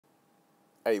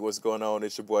Hey, what's going on?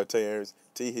 It's your boy Terrence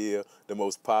T here, the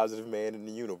most positive man in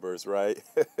the universe, right?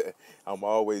 I'm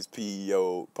always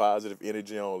PEO, positive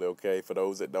energy only, okay, for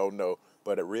those that don't know.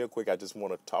 But real quick, I just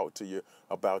want to talk to you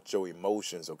about your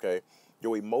emotions, okay?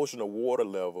 Your emotional water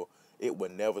level, it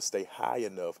will never stay high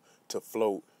enough to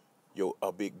float your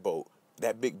a big boat.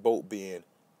 That big boat being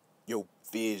your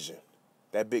vision.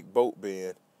 That big boat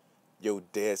being your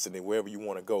destiny, wherever you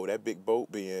want to go. That big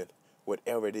boat being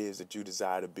whatever it is that you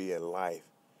desire to be in life.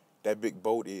 That big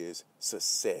boat is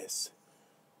success.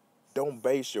 Don't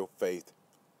base your faith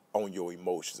on your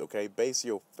emotions, okay? Base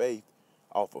your faith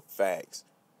off of facts.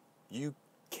 You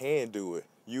can do it.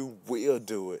 You will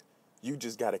do it. You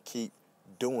just got to keep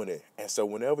doing it. And so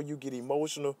whenever you get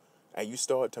emotional and you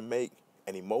start to make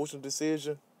an emotional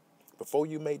decision, before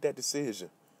you make that decision,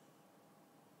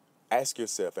 ask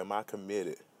yourself, am I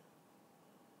committed?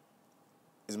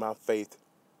 Is my faith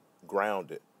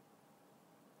grounded?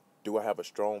 Do I have a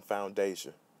strong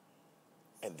foundation?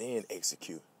 And then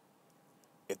execute.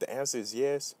 If the answer is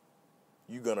yes,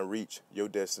 you're going to reach your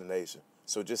destination.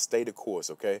 So just stay the course,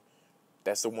 okay?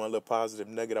 That's the one little positive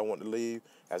nugget I want to leave.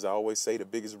 As I always say, the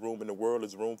biggest room in the world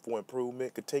is room for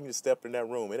improvement. Continue to step in that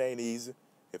room. It ain't easy.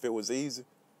 If it was easy,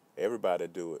 everybody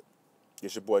do it.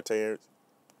 It's your boy Terrence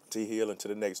T. Hill. Until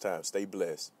the next time, stay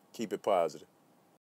blessed. Keep it positive.